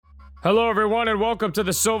Hello, everyone, and welcome to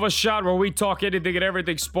the Silva Shot, where we talk anything and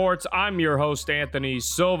everything sports. I'm your host, Anthony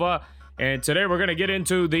Silva, and today we're going to get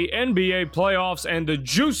into the NBA playoffs and the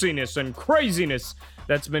juiciness and craziness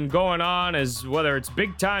that's been going on, as whether it's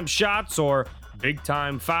big-time shots or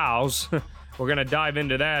big-time fouls. We're going to dive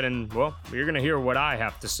into that, and, well, you're going to hear what I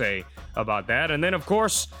have to say about that. And then, of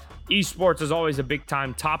course, esports is always a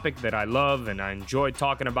big-time topic that I love, and I enjoy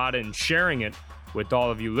talking about it and sharing it with all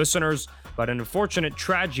of you listeners. But an unfortunate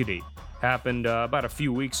tragedy happened about a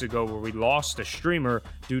few weeks ago where we lost a streamer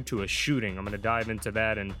due to a shooting. I'm going to dive into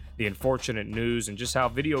that and the unfortunate news and just how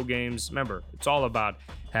video games, remember, it's all about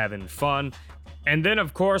having fun. And then,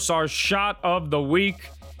 of course, our shot of the week.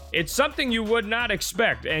 It's something you would not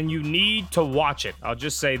expect, and you need to watch it. I'll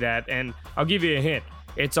just say that, and I'll give you a hint.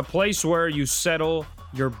 It's a place where you settle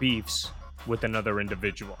your beefs with another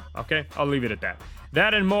individual, okay? I'll leave it at that.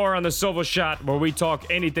 That and more on the Silva Shot, where we talk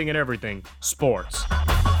anything and everything sports.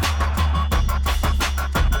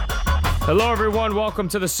 Hello, everyone. Welcome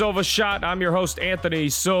to the Silva Shot. I'm your host, Anthony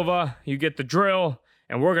Silva. You get the drill,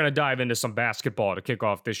 and we're going to dive into some basketball to kick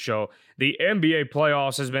off this show. The NBA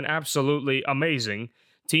playoffs has been absolutely amazing.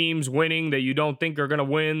 Teams winning that you don't think are going to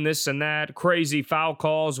win, this and that. Crazy foul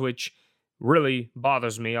calls, which really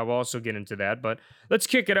bothers me. I'll also get into that. But let's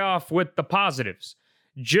kick it off with the positives.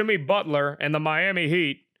 Jimmy Butler and the Miami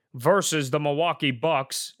Heat versus the Milwaukee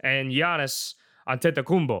Bucks and Giannis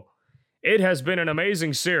Antetokounmpo. It has been an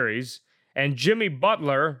amazing series, and Jimmy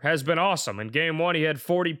Butler has been awesome. In Game 1, he had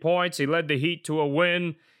 40 points. He led the Heat to a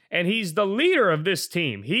win, and he's the leader of this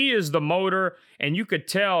team. He is the motor, and you could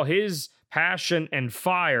tell his passion and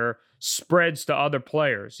fire spreads to other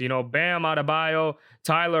players. You know, Bam Adebayo,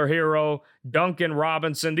 Tyler Hero, Duncan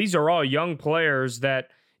Robinson, these are all young players that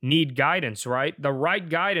need guidance, right? The right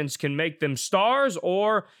guidance can make them stars,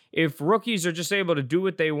 or if rookies are just able to do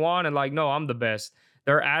what they want and like, no, I'm the best,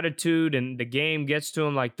 their attitude and the game gets to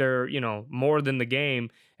them like they're, you know, more than the game,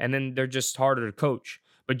 and then they're just harder to coach.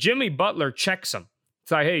 But Jimmy Butler checks them.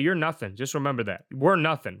 It's like, hey, you're nothing. Just remember that. We're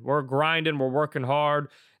nothing. We're grinding. We're working hard,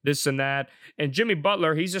 this and that. And Jimmy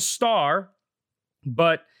Butler, he's a star,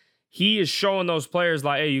 but he is showing those players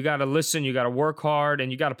like, hey, you got to listen, you got to work hard, and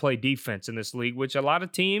you got to play defense in this league, which a lot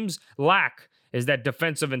of teams lack, is that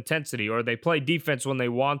defensive intensity, or they play defense when they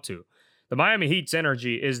want to. The Miami Heat's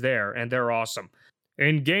energy is there, and they're awesome.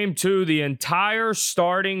 In Game 2, the entire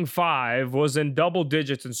starting five was in double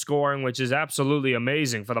digits in scoring, which is absolutely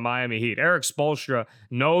amazing for the Miami Heat. Erik Spoelstra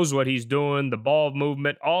knows what he's doing, the ball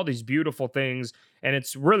movement, all these beautiful things, and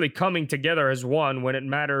it's really coming together as one when it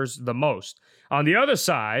matters the most. On the other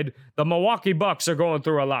side, the Milwaukee Bucks are going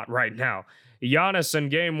through a lot right now. Giannis in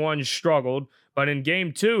Game 1 struggled, but in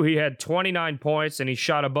Game 2, he had 29 points and he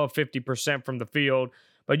shot above 50% from the field.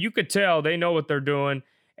 But you could tell they know what they're doing,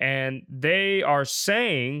 and they are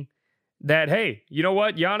saying that, hey, you know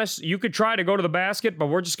what, Giannis, you could try to go to the basket, but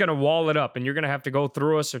we're just going to wall it up, and you're going to have to go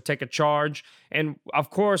through us or take a charge. And, of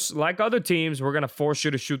course, like other teams, we're going to force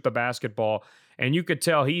you to shoot the basketball. And you could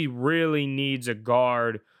tell he really needs a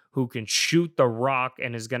guard who can shoot the rock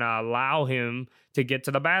and is going to allow him to get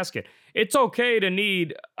to the basket. It's okay to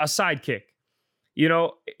need a sidekick. You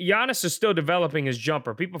know, Giannis is still developing his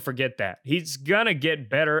jumper. People forget that. He's going to get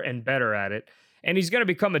better and better at it. And he's going to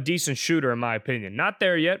become a decent shooter, in my opinion. Not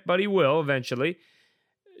there yet, but he will eventually.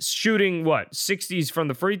 Shooting, 60s from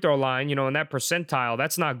the free throw line, you know, in that percentile,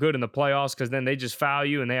 that's not good in the playoffs, because then they just foul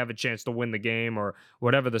you and they have a chance to win the game or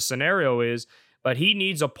whatever the scenario is. But he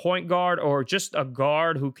needs a point guard or just a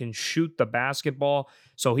guard who can shoot the basketball,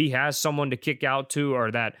 so he has someone to kick out to, or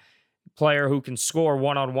that player who can score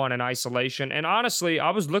one-on-one in isolation. And honestly, I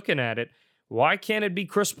was looking at it. Why can't it be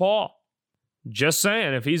Chris Paul? Just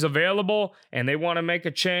saying, if he's available and they want to make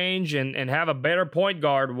a change and have a better point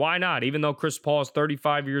guard, why not? Even though Chris Paul is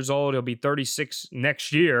 35 years old, he'll be 36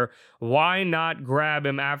 next year. Why not grab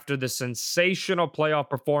him after the sensational playoff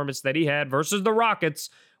performance that he had versus the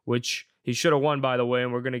Rockets, which he should have won, by the way,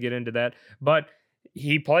 and we're going to get into that. But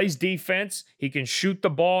he plays defense. He can shoot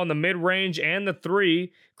the ball in the mid-range and the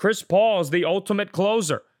three. Chris Paul is the ultimate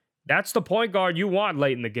closer. That's the point guard you want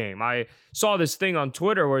late in the game. I saw this thing on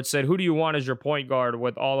Twitter where it said, who do you want as your point guard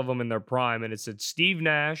with all of them in their prime? And it said Steve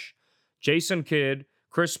Nash, Jason Kidd,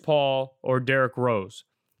 Chris Paul, or Derrick Rose.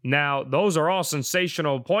 Now, those are all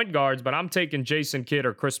sensational point guards, but I'm taking Jason Kidd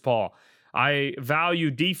or Chris Paul. I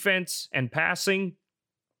value defense and passing,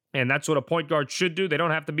 and that's what a point guard should do. They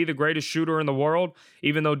don't have to be the greatest shooter in the world,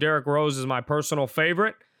 even though Derrick Rose is my personal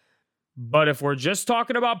favorite. But if we're just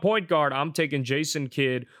talking about point guard, I'm taking Jason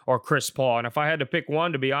Kidd or Chris Paul. And if I had to pick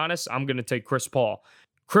one, to be honest, I'm going to take Chris Paul.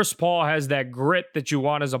 Chris Paul has that grit that you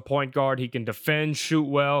want as a point guard. He can defend, shoot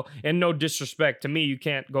well, and no disrespect to me, you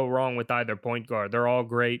can't go wrong with either point guard. They're all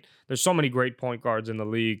great. There's so many great point guards in the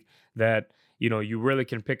league that, you really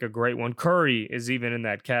can pick a great one. Curry is even in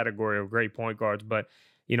that category of great point guards. But,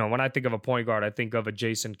 when I think of a point guard, I think of a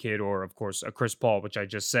Jason Kidd or, of course, a Chris Paul, which I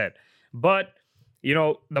just said. But,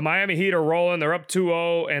 the Miami Heat are rolling. They're up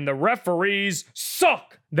 2-0, and the referees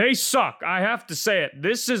suck. They suck. I have to say it.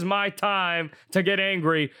 This is my time to get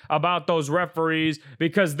angry about those referees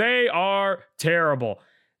because they are terrible.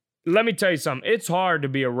 Let me tell you something. It's hard to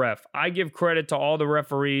be a ref. I give credit to all the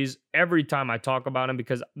referees every time I talk about them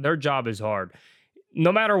because their job is hard.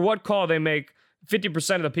 No matter what call they make,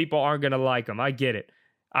 50% of the people aren't going to like them. I get it.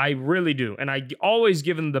 I really do. And I always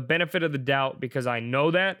give them the benefit of the doubt because I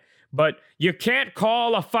know that. But you can't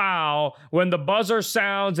call a foul when the buzzer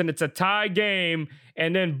sounds and it's a tie game,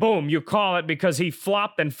 and then boom, you call it because he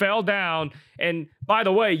flopped and fell down. And by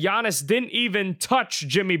the way, Giannis didn't even touch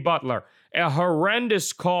Jimmy Butler. A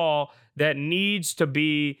horrendous call that needs to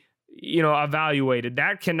be, evaluated.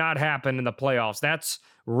 That cannot happen in the playoffs. That's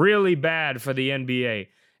really bad for the NBA.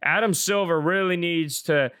 Adam Silver really needs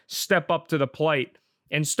to step up to the plate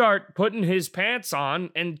and start putting his pants on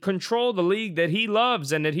and control the league that he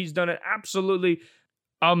loves and that he's done an absolutely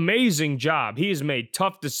amazing job. He has made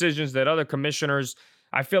tough decisions that other commissioners,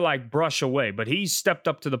 I feel like, brush away. But he's stepped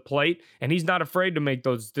up to the plate, and he's not afraid to make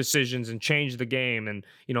those decisions and change the game and,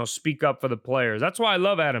 speak up for the players. That's why I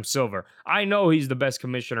love Adam Silver. I know he's the best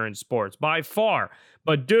commissioner in sports, by far.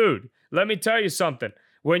 But, dude, let me tell you something.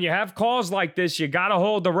 When you have calls like this, you got to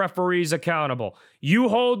hold the referees accountable. You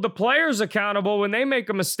hold the players accountable when they make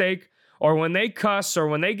a mistake or when they cuss or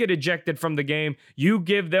when they get ejected from the game. You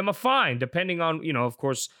give them a fine, depending on, of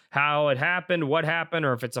course, how it happened, what happened,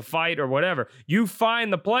 or if it's a fight or whatever. You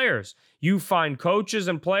fine the players. You fine coaches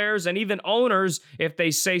and players and even owners if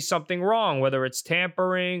they say something wrong, whether it's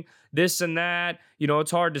tampering, this and that.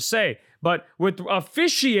 It's hard to say. But with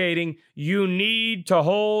officiating, you need to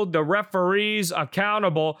hold the referees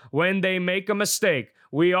accountable when they make a mistake.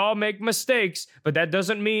 We all make mistakes, but that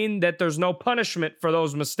doesn't mean that there's no punishment for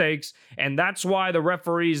those mistakes. And that's why the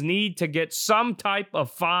referees need to get some type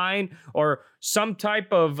of fine or some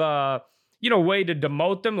type of, way to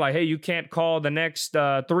demote them. Like, hey, you can't call the next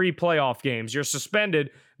 3 playoff games. You're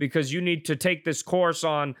suspended because you need to take this course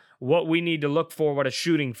on what we need to look for with a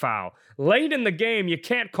shooting foul. Late in the game, you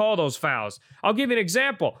can't call those fouls. I'll give you an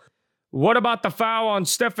example. What about the foul on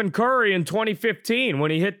Stephen Curry in 2015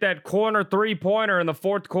 when he hit that corner three-pointer in the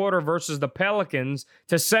fourth quarter versus the Pelicans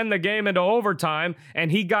to send the game into overtime,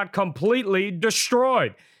 and he got completely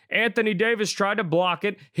destroyed? Anthony Davis tried to block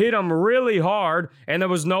it, hit him really hard, and there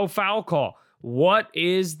was no foul call. What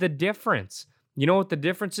is the difference? You know what the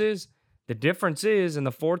difference is? The difference is in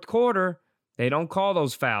the fourth quarter, they don't call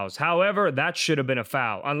those fouls. However, that should have been a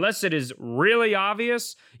foul. Unless it is really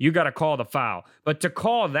obvious, you got to call the foul. But to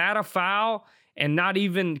call that a foul and not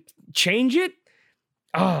even change it?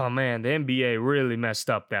 Oh, man, the NBA really messed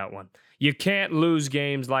up that one. You can't lose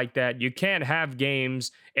games like that. You can't have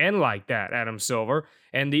games end like that, Adam Silver.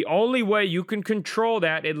 And the only way you can control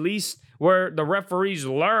that, at least where the referees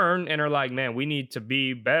learn and are like, man, we need to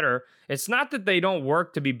be better. It's not that they don't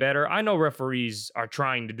work to be better. I know referees are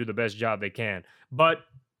trying to do the best job they can. But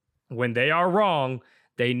when they are wrong,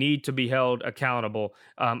 they need to be held accountable,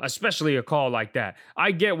 especially a call like that.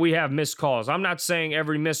 I get we have missed calls. I'm not saying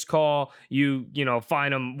every missed call, you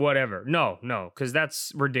fine them, whatever. No, because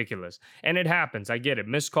that's ridiculous. And it happens. I get it.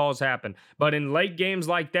 Missed calls happen. But in late games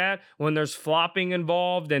like that, when there's flopping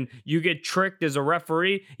involved and you get tricked as a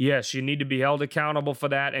referee, yes, you need to be held accountable for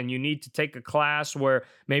that. And you need to take a class where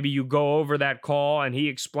maybe you go over that call and he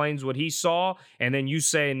explains what he saw. And then you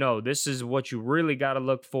say, no, this is what you really got to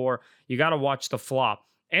look for. You got to watch the flop.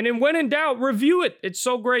 And then when in doubt, review it. It's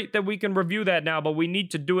so great that we can review that now, but we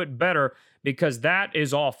need to do it better because that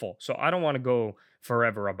is awful. So I don't want to go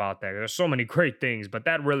forever about that. There's so many great things, but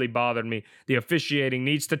that really bothered me. The officiating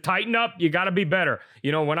needs to tighten up. You got to be better.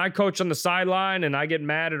 When I coach on the sideline and I get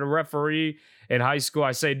mad at a referee in high school,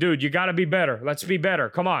 I say, dude, you got to be better. Let's be better.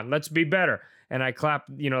 Come on, let's be better. And I clap,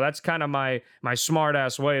 that's kind of my smart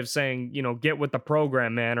ass way of saying, get with the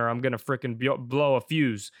program, man, or I'm going to freaking blow a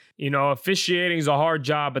fuse. Officiating is a hard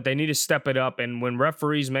job, but they need to step it up. And when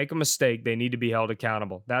referees make a mistake, they need to be held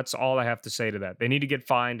accountable. That's all I have to say to that. They need to get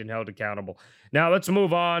fined and held accountable. Now let's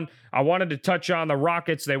move on. I wanted to touch on the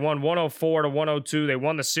Rockets. They won 104-102. They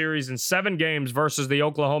won the series in 7 games versus the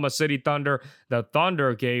Oklahoma City Thunder. The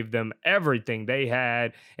Thunder gave them everything they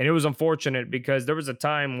had. And it was unfortunate because there was a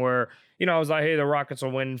time where, I was like, hey, the Rockets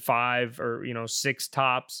will win 5 or, 6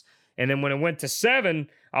 tops. And then when it went to 7,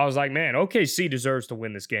 I was like, man, OKC deserves to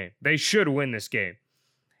win this game. They should win this game.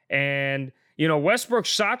 And, Westbrook's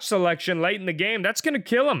shot selection late in the game, that's going to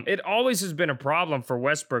kill him. It always has been a problem for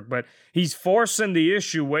Westbrook, but he's forcing the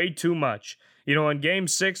issue way too much. In game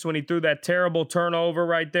 6, when he threw that terrible turnover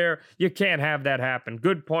right there, you can't have that happen.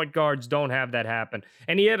 Good point guards don't have that happen.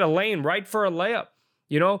 And he had a lane right for a layup.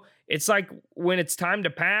 It's like when it's time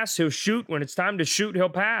to pass, he'll shoot. When it's time to shoot, he'll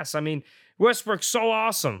pass. I mean, Westbrook's so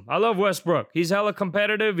awesome. I love Westbrook. He's hella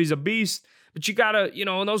competitive. He's a beast. But you got to,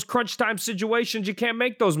 in those crunch time situations, you can't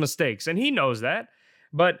make those mistakes. And he knows that.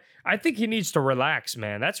 But I think he needs to relax,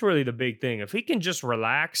 man. That's really the big thing. If he can just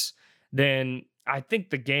relax, then I think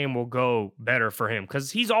the game will go better for him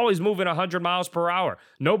because he's always moving 100 miles per hour.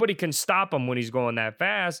 Nobody can stop him when he's going that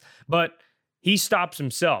fast, but he stops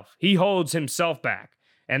himself. He holds himself back,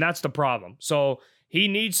 and that's the problem. So he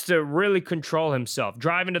needs to really control himself.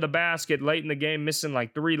 Driving to the basket late in the game, missing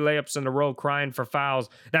like 3 layups in a row, crying for fouls.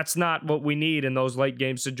 That's not what we need in those late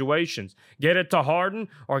game situations. Get it to Harden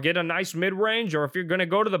or get a nice mid-range, or if you're going to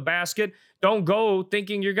go to the basket, don't go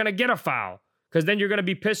thinking you're going to get a foul because then you're going to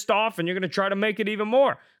be pissed off and you're going to try to make it even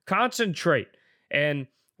more. Concentrate. And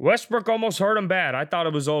Westbrook almost hurt him bad. I thought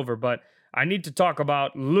it was over, but I need to talk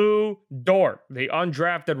about Lu Dort, the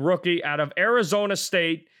undrafted rookie out of Arizona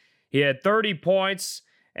State. He had 30 points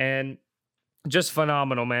and just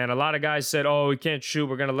phenomenal, man. A lot of guys said, oh, he can't shoot.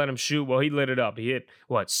 We're going to let him shoot. Well, he lit it up. He hit,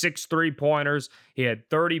 6 3-pointers. He had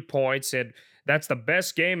 30 points. That's the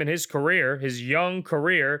best game in his career, his young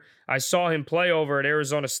career. I saw him play over at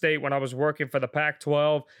Arizona State when I was working for the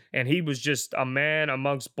Pac-12, and he was just a man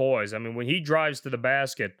amongst boys. I mean, when he drives to the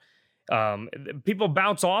basket, people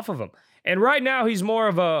bounce off of him. And right now, he's more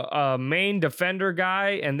of a main defender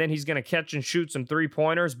guy, and then he's going to catch and shoot some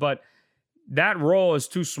 3-pointers, but that role is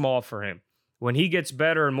too small for him. When he gets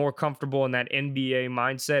better and more comfortable in that NBA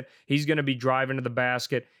mindset, he's going to be driving to the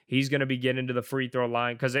basket. He's going to be getting to the free throw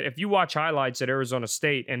line. Because if you watch highlights at Arizona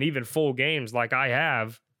State and even full games like I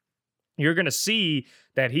have, you're going to see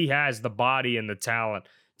that he has the body and the talent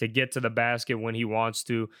to get to the basket when he wants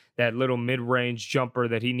to, that little mid-range jumper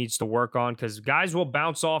that he needs to work on, because guys will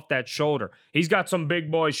bounce off that shoulder. He's got some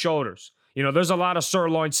big boy shoulders. There's a lot of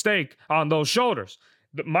sirloin steak on those shoulders.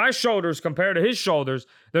 My shoulders compared to his shoulders,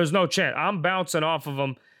 there's no chance. I'm bouncing off of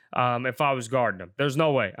him if I was guarding him. There's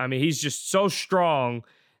no way. I mean, he's just so strong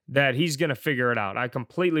that he's going to figure it out. I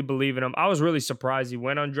completely believe in him. I was really surprised he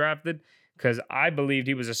went undrafted because I believed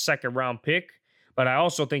he was a second-round pick, but I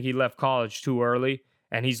also think he left college too early.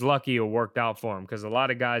 And he's lucky it worked out for him because a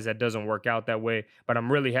lot of guys that doesn't work out that way. But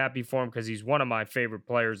I'm really happy for him because he's one of my favorite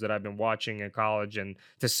players that I've been watching in college. And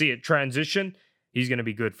to see it transition, he's going to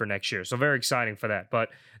be good for next year. So very exciting for that. But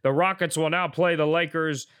the Rockets will now play the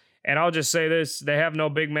Lakers. And I'll just say this. They have no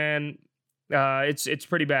big man. It's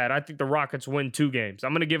pretty bad. I think the Rockets win 2 games.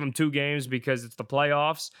 I'm going to give them 2 games because it's the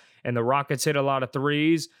playoffs. And the Rockets hit a lot of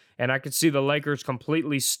threes. And I could see the Lakers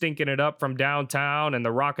completely stinking it up from downtown, and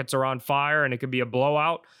the Rockets are on fire, and it could be a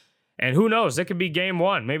blowout. And who knows? It could be game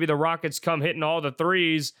 1. Maybe the Rockets come hitting all the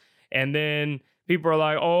threes, and then people are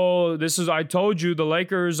like, oh, I told you the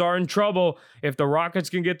Lakers are in trouble. If the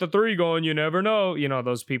Rockets can get the 3 going, you never know.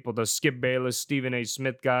 Those people, the Skip Bayless, Stephen A.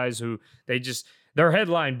 Smith guys who they're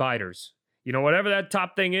headline biters. Whatever that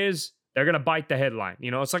top thing is, they're going to bite the headline.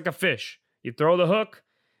 It's like a fish. You throw the hook.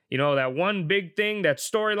 That one big thing, that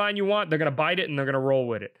storyline you want, they're going to bite it and they're going to roll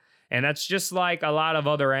with it. And that's just like a lot of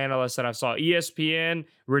other analysts that I saw. ESPN,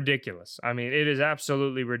 ridiculous. I mean, it is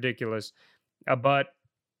absolutely ridiculous. But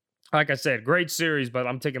like I said, great series, but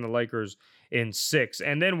I'm taking the Lakers in 6.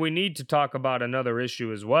 And then we need to talk about another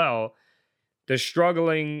issue as well, the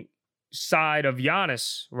struggling side of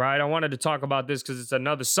Giannis, right? I wanted to talk about this because it's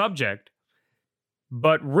another subject.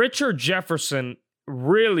 But Richard Jefferson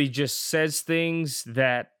really just says things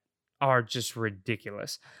that are just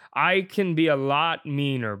ridiculous. I can be a lot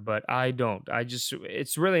meaner, but I don't.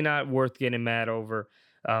 It's really not worth getting mad over.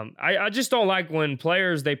 I just don't like when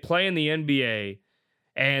players, they play in the NBA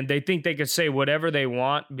and they think they could say whatever they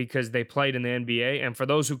want because they played in the NBA. And for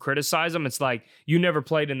those who criticize them, it's like, you never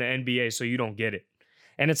played in the NBA, so you don't get it.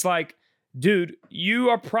 And it's like, dude, you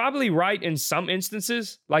are probably right in some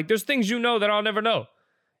instances. Like, there's things that I'll never know.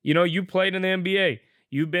 You played in the NBA.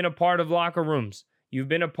 You've been a part of locker rooms. You've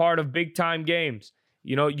been a part of big-time games.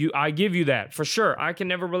 I give you that, for sure. I can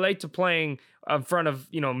never relate to playing in front of,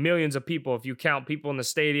 millions of people if you count people in the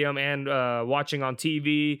stadium and watching on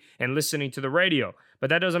TV and listening to the radio. But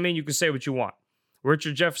that doesn't mean you can say what you want.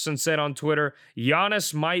 Richard Jefferson said on Twitter,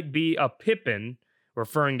 Giannis might be a Pippen,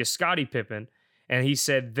 referring to Scottie Pippen, and he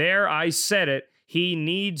said, there, I said it, he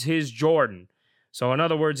needs his Jordan. So in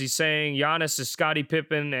other words, he's saying Giannis is Scottie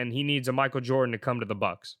Pippen and he needs a Michael Jordan to come to the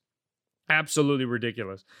Bucks. Absolutely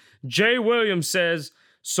ridiculous. Jay Williams says,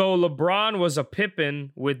 so LeBron was a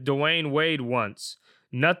Pippen with Dwayne Wade once.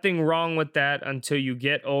 Nothing wrong with that until you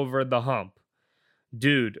get over the hump.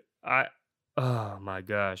 Dude, oh my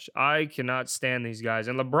gosh, I cannot stand these guys.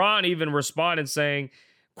 And LeBron even responded saying,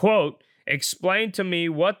 quote, explain to me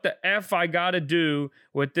what the F I gotta do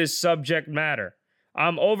with this subject matter.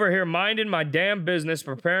 I'm over here minding my damn business,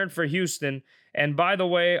 preparing for Houston. And by the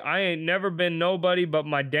way, I ain't never been nobody but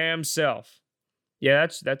my damn self. Yeah,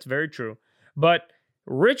 that's very true. But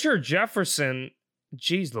Richard Jefferson,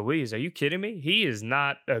 geez Louise, are you kidding me? He is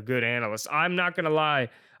not a good analyst. I'm not going to lie.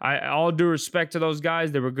 All due respect to those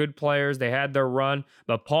guys, they were good players. They had their run.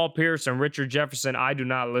 But Paul Pierce and Richard Jefferson, I do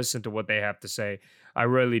not listen to what they have to say. I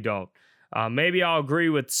really don't. Maybe I'll agree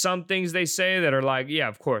with some things they say that are like, yeah,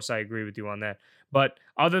 of course, I agree with you on that. But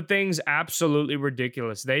other things, absolutely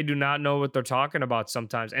ridiculous. They do not know what they're talking about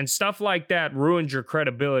sometimes. And stuff like that ruins your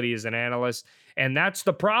credibility as an analyst. And that's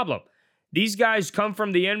the problem. These guys come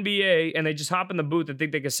from the NBA and they just hop in the booth and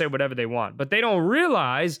think they can say whatever they want. But they don't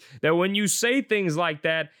realize that when you say things like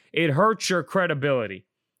that, it hurts your credibility.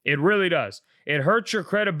 It really does. It hurts your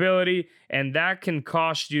credibility, and that can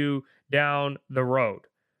cost you down the road.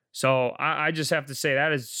 So I just have to say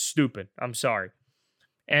that is stupid. I'm sorry.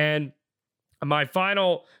 And my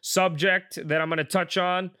final subject that I'm going to touch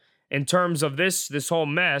on in terms of this whole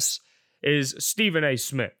mess is Stephen A.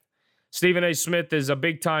 Smith. Stephen A. Smith is a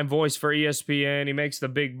big-time voice for ESPN. He makes the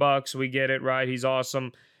big bucks. We get it, right? He's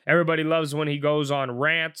awesome. Everybody loves when he goes on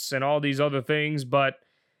rants and all these other things. But,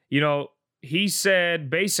 he said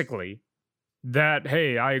basically that,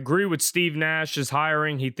 hey, I agree with Steve Nash's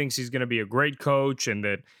hiring. He thinks he's going to be a great coach and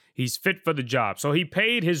that he's fit for the job. So he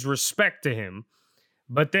paid his respect to him.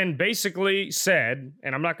 But then basically said,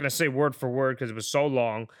 and I'm not going to say word for word because it was so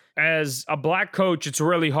long, as a black coach, it's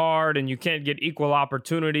really hard and you can't get equal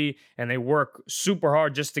opportunity, and they work super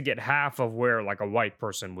hard just to get half of where like a white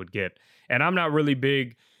person would get. And I'm not really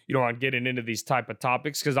big, on getting into these type of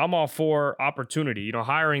topics because I'm all for opportunity,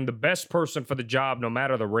 hiring the best person for the job no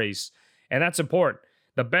matter the race. And that's important.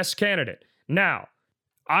 The best candidate. Now,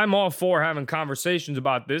 I'm all for having conversations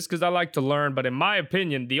about this because I like to learn. But in my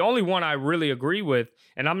opinion, the only one I really agree with,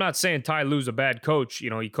 and I'm not saying Ty Lue's a bad coach.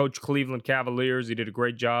 He coached Cleveland Cavaliers. He did a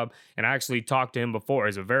great job. And I actually talked to him before.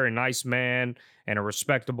 He's a very nice man and a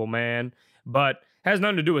respectable man. But has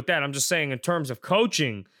nothing to do with that. I'm just saying in terms of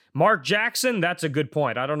coaching, Mark Jackson, that's a good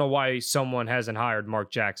point. I don't know why someone hasn't hired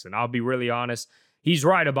Mark Jackson. I'll be really honest. He's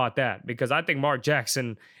right about that because I think Mark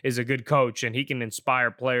Jackson is a good coach and he can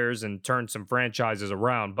inspire players and turn some franchises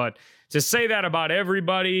around. But to say that about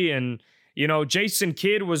everybody and, Jason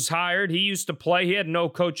Kidd was hired. He used to play. He had no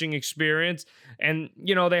coaching experience. And,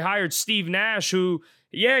 they hired Steve Nash who,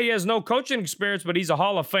 he has no coaching experience, but he's a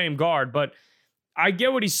Hall of Fame guard. But I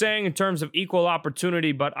get what he's saying in terms of equal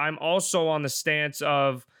opportunity, but I'm also on the stance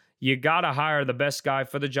of you got to hire the best guy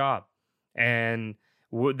for the job. And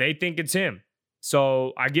they think it's him.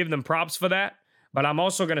 So I give them props for that. But I'm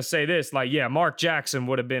also going to say this, Mark Jackson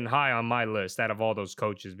would have been high on my list out of all those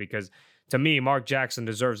coaches because to me, Mark Jackson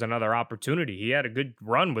deserves another opportunity. He had a good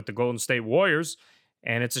run with the Golden State Warriors,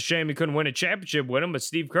 and it's a shame he couldn't win a championship with him, but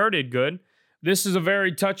Steve Kerr did good. This is a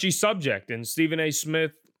very touchy subject, and Stephen A.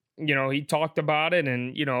 Smith, he talked about it,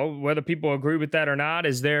 and, whether people agree with that or not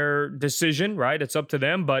is their decision, right? It's up to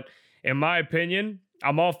them. But in my opinion,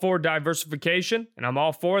 I'm all for diversification, and I'm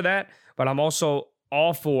all for that. But I'm also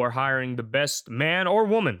all for hiring the best man or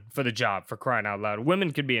woman for the job, for crying out loud.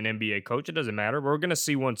 Women could be an NBA coach. It doesn't matter. We're going to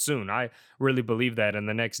see one soon. I really believe that in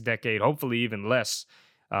the next decade, hopefully even less,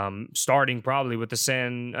 starting probably with the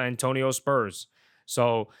San Antonio Spurs.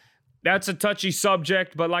 So that's a touchy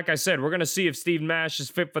subject. But like I said, we're going to see if Steve Nash is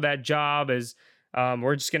fit for that job.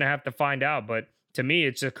 We're just going to have to find out. But to me,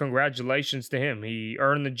 it's a congratulations to him. He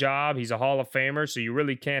earned the job. He's a Hall of Famer, so you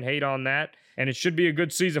really can't hate on that. And it should be a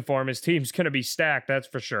good season for him. His team's going to be stacked, that's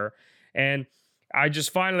for sure. And I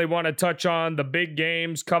just finally want to touch on the big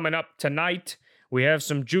games coming up tonight. We have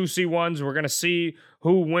some juicy ones. We're going to see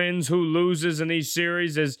who wins, who loses in these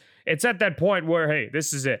series. It's at that point where, hey,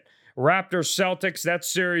 this is it. Raptors-Celtics, that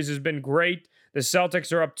series has been great. The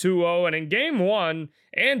Celtics are up 2-0. And in game 1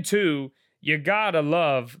 and 2, you got to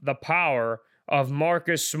love the power of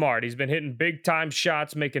Marcus Smart. He's been hitting big-time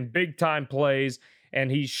shots, making big-time plays. And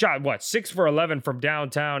he shot, 6 for 11 from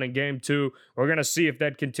downtown in game 2. We're going to see if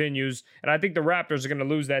that continues. And I think the Raptors are going to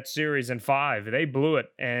lose that series in 5. They blew it.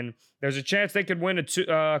 And there's a chance they could win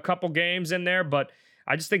a couple games in there. But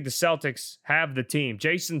I just think the Celtics have the team.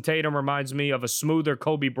 Jason Tatum reminds me of a smoother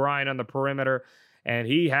Kobe Bryant on the perimeter. and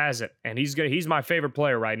he has it. And he's my favorite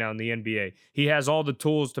player right now in the NBA. He has all the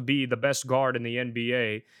tools to be the best guard in the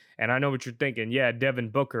NBA. And I know what you're thinking. Yeah, Devin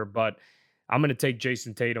Booker, but I'm going to take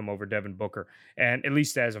Jason Tatum over Devin Booker, and at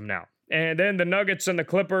least as of now. And then the Nuggets and the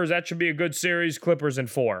Clippers, that should be a good series. Clippers in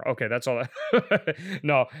 4. Okay, that's all.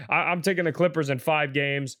 No, I'm taking the Clippers in 5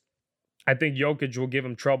 games. I think Jokic will give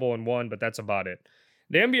him trouble in 1, but that's about it.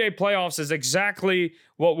 The NBA playoffs is exactly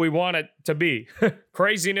what we want it to be.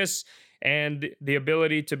 Craziness and the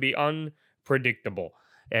ability to be unpredictable.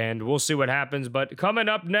 And we'll see what happens. But coming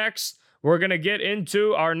up next, we're going to get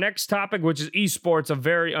into our next topic, which is esports, a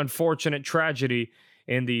very unfortunate tragedy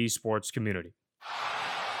in the esports community.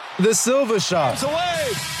 The Silva Shot. It's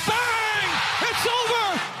away. Bang! It's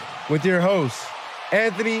over! With your host,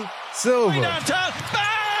 Anthony Silva. Downtown.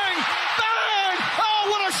 Bang! Bang! Oh,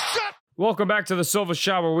 what a shot! Welcome back to the Silva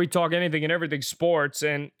Shot, where we talk anything and everything sports.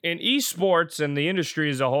 And in esports and the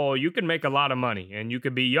industry as a whole, you can make a lot of money, and you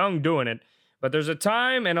could be young doing it. But there's a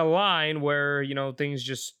time and a line where, things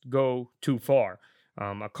just go too far.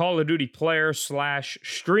 A Call of Duty player /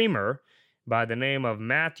 streamer by the name of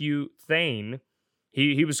Matthew Thane,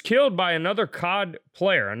 he was killed by another COD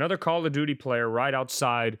player, another Call of Duty player right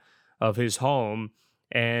outside of his home.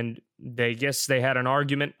 And they had an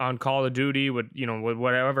argument on Call of Duty with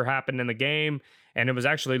whatever happened in the game. And it was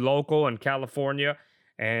actually local in California.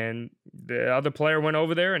 And the other player went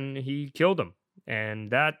over there and he killed him.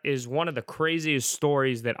 And that is one of the craziest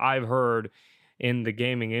stories that I've heard in the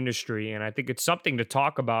gaming industry. And I think it's something to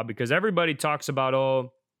talk about because everybody talks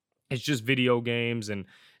about, it's just video games and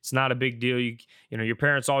it's not a big deal. Your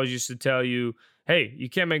parents always used to tell you, hey, you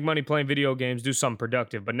can't make money playing video games, do something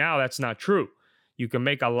productive. But now that's not true. You can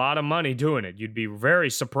make a lot of money doing it. You'd be very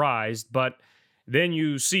surprised. But then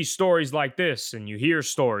you see stories like this and you hear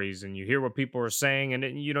stories and you hear what people are saying.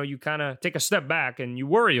 And, you kind of take a step back and you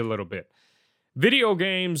worry a little bit. Video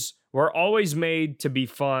games were always made to be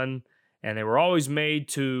fun, and they were always made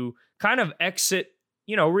to kind of exit,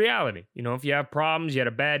 reality. If you have problems, you had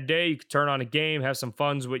a bad day, you could turn on a game, have some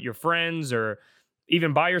fun with your friends, or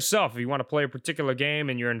even by yourself. If you want to play a particular game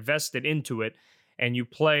and you're invested into it, and you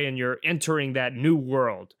play and you're entering that new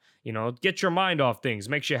world, get your mind off things,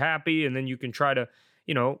 makes you happy, and then you can try to,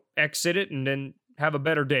 exit it and then have a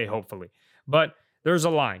better day, hopefully. But there's a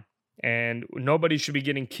line. And nobody should be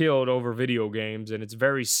getting killed over video games. And it's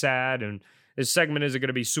very sad. And this segment isn't going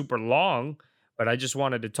to be super long. But I just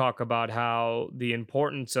wanted to talk about how the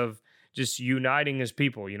importance of just uniting as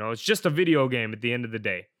people. It's just a video game at the end of the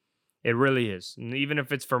day. It really is. And even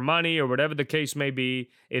if it's for money or whatever the case may be,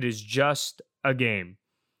 it is just a game.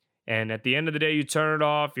 And at the end of the day, you turn it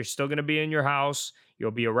off. You're still going to be in your house. You'll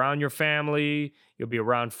be around your family. You'll be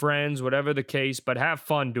around friends, whatever the case. But have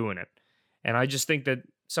fun doing it. And I just think that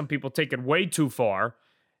some people take it way too far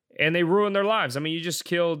and they ruin their lives. I mean, you just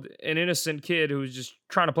killed an innocent kid who was just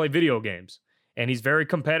trying to play video games and he's very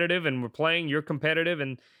competitive and you're competitive.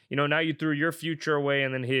 And, now you threw your future away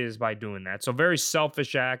and then his by doing that. So very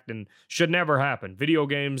selfish act and should never happen. Video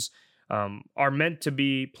games are meant to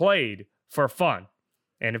be played for fun.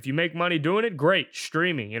 And if you make money doing it, great.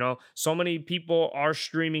 Streaming, so many people are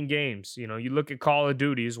streaming games. You look at Call of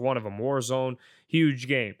Duty is one of them. Warzone, huge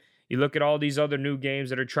game. You look at all these other new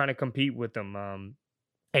games that are trying to compete with them,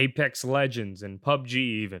 Apex Legends and PUBG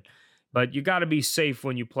even. But you got to be safe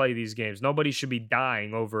when you play these games. Nobody should be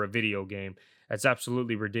dying over a video game. That's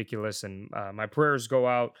absolutely ridiculous. And my prayers go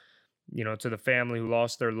out, to the family who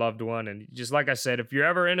lost their loved one. And just like I said, if you're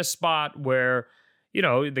ever in a spot where,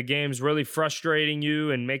 the game's really frustrating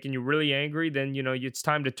you and making you really angry, then, it's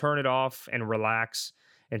time to turn it off and relax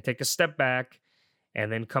and take a step back. And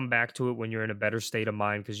then come back to it when you're in a better state of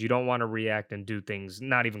mind because you don't want to react and do things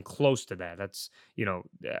not even close to that. That's,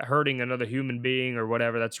 hurting another human being or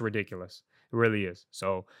whatever. That's ridiculous. It really is.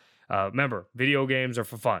 So remember, video games are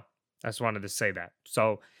for fun. I just wanted to say that.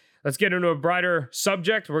 So let's get into a brighter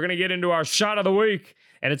subject. We're going to get into our shot of the week.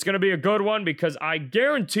 And it's going to be a good one because I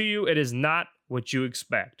guarantee you it is not what you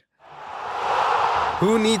expect.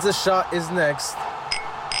 Who Needs a Shot is next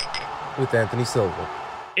with Anthony Silva.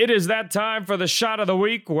 It is that time for the shot of the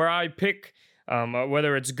week where I pick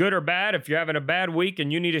whether it's good or bad. If you're having a bad week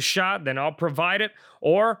and you need a shot, then I'll provide it.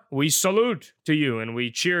 Or we salute to you and we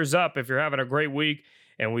cheers up if you're having a great week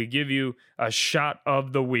and we give you a shot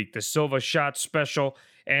of the week, the Silva Shot Special.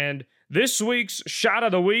 And this week's shot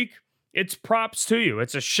of the week, it's props to you.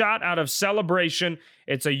 It's a shot out of celebration.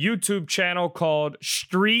 It's a YouTube channel called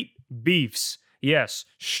Street Beefs. Yes,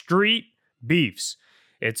 Street Beefs.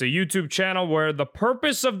 It's a YouTube channel where the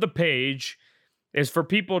purpose of the page is for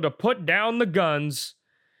people to put down the guns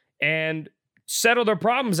and settle their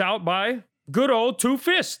problems out by good old two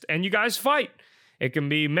fists. And you guys fight. It can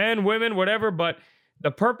be men, women, whatever, but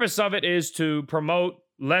the purpose of it is to promote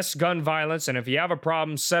less gun violence, and if you have a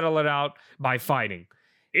problem, settle it out by fighting.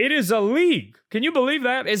 It is a league. Can you believe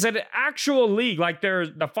that? It's an actual league. Like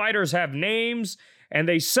the fighters have names and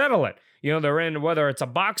they settle it. You know, they're in, whether it's a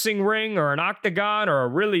boxing ring or an octagon or a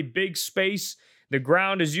really big space. The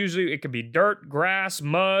ground is usually, it could be dirt, grass,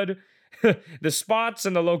 mud. The spots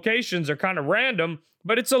and the locations are kind of random,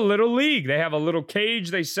 but it's a little league. They have a little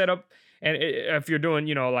cage they set up. And if you're doing,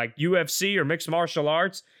 you know, like UFC or mixed martial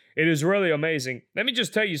arts, it is really amazing. Let me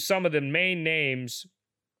just tell you some of the main names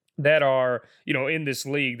that are, you know, in this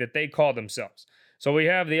league that they call themselves. So we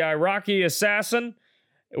have the Iraqi Assassin,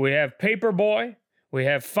 we have Paperboy, we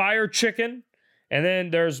have Fire Chicken, and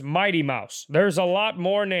then there's Mighty Mouse. There's a lot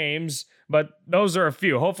more names, but those are a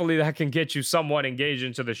few. Hopefully that can get you somewhat engaged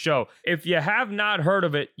into the show. If you have not heard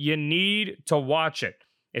of it, you need to watch it.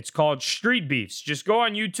 It's called Street Beefs. Just go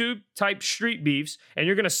on YouTube, type Street Beefs, and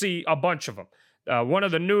you're going to see a bunch of them. One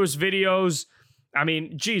of the newest videos, I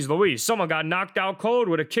mean, geez Louise, someone got knocked out cold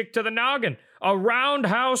with a kick to the noggin. A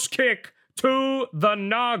roundhouse kick to the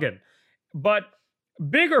noggin. But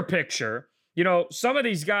bigger picture, you know, some of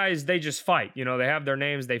these guys, they just fight. You know, they have their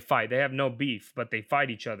names, they fight. They have no beef, but they fight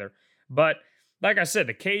each other. But like I said,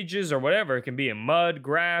 the cages or whatever, it can be in mud,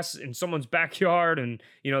 grass, in someone's backyard, and,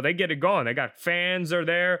 you know, they get it going. They got fans are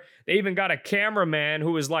there. They even got a cameraman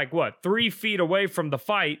who is like, 3 feet away from the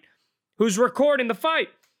fight, who's recording the fight.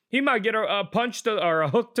 He might get a punch or a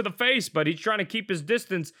hook to the face, but he's trying to keep his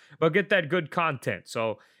distance, but get that good content.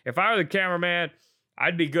 So if I were the cameraman,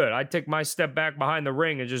 I'd be good. I'd take my step back behind the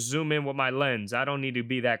ring and just zoom in with my lens. I don't need to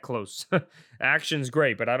be that close. Action's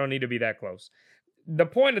great, but I don't need to be that close. The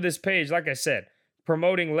point of this page, like I said,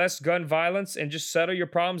 promoting less gun violence and just settle your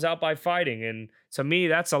problems out by fighting. And to me,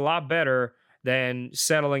 that's a lot better than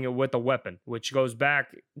settling it with a weapon, which goes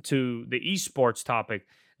back to the esports topic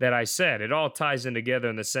that I said. It all ties in together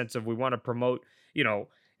in the sense of we want to promote, you know,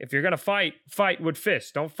 if you're going to fight, fight with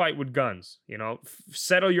fists. Don't fight with guns. You know,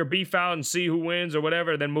 settle your beef out and see who wins or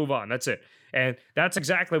whatever, then move on. That's it. And that's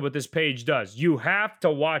exactly what this page does. You have to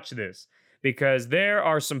watch this because there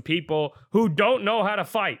are some people who don't know how to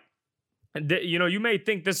fight. You know, you may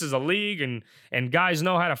think this is a league and guys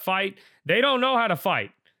know how to fight. They don't know how to fight.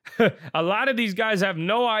 A lot of these guys have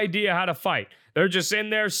no idea how to fight. They're just in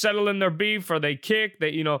there settling their beef, or they kick.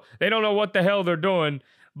 They don't know what the hell they're doing,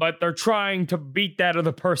 but they're trying to beat that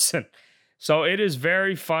other person. So it is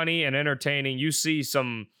very funny and entertaining. You see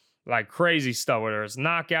some like crazy stuff, whether it's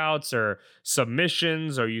knockouts or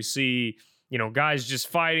submissions, or you see, you know, guys just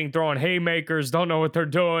fighting, throwing haymakers, don't know what they're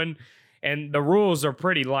doing. And the rules are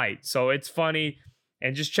pretty light. So it's funny.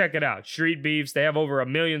 And just check it out. Street Beefs. They have over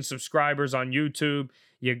 1 million subscribers on YouTube.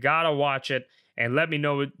 You gotta watch it and let me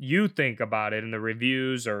know what you think about it in the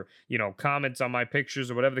reviews, or, you know, comments on my pictures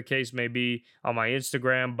or whatever the case may be on my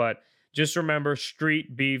Instagram. But just remember,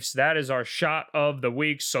 Street Beefs, that is our shot of the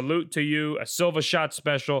week. Salute to you, a Silva Shot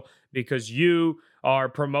special, because you are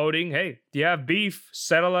promoting, hey, do you have beef?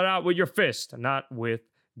 Settle it out with your fist, not with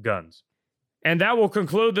guns. And that will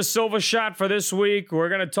conclude the Silva Shot for this week. We're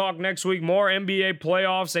going to talk next week more NBA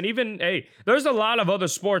playoffs, and even, hey, there's a lot of other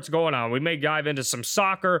sports going on. We may dive into some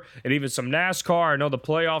soccer and even some NASCAR. I know the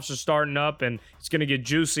playoffs are starting up, and it's going to get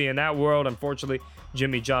juicy in that world. Unfortunately,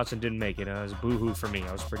 Jimmy Johnson didn't make it. It was boo-hoo for me.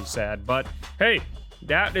 I was pretty sad. But, hey,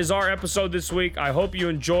 that is our episode this week. I hope you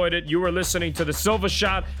enjoyed it. You were listening to the Silva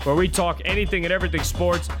Shot, where we talk anything and everything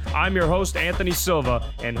sports. I'm your host, Anthony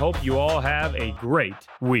Silva, and hope you all have a great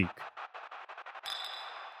week.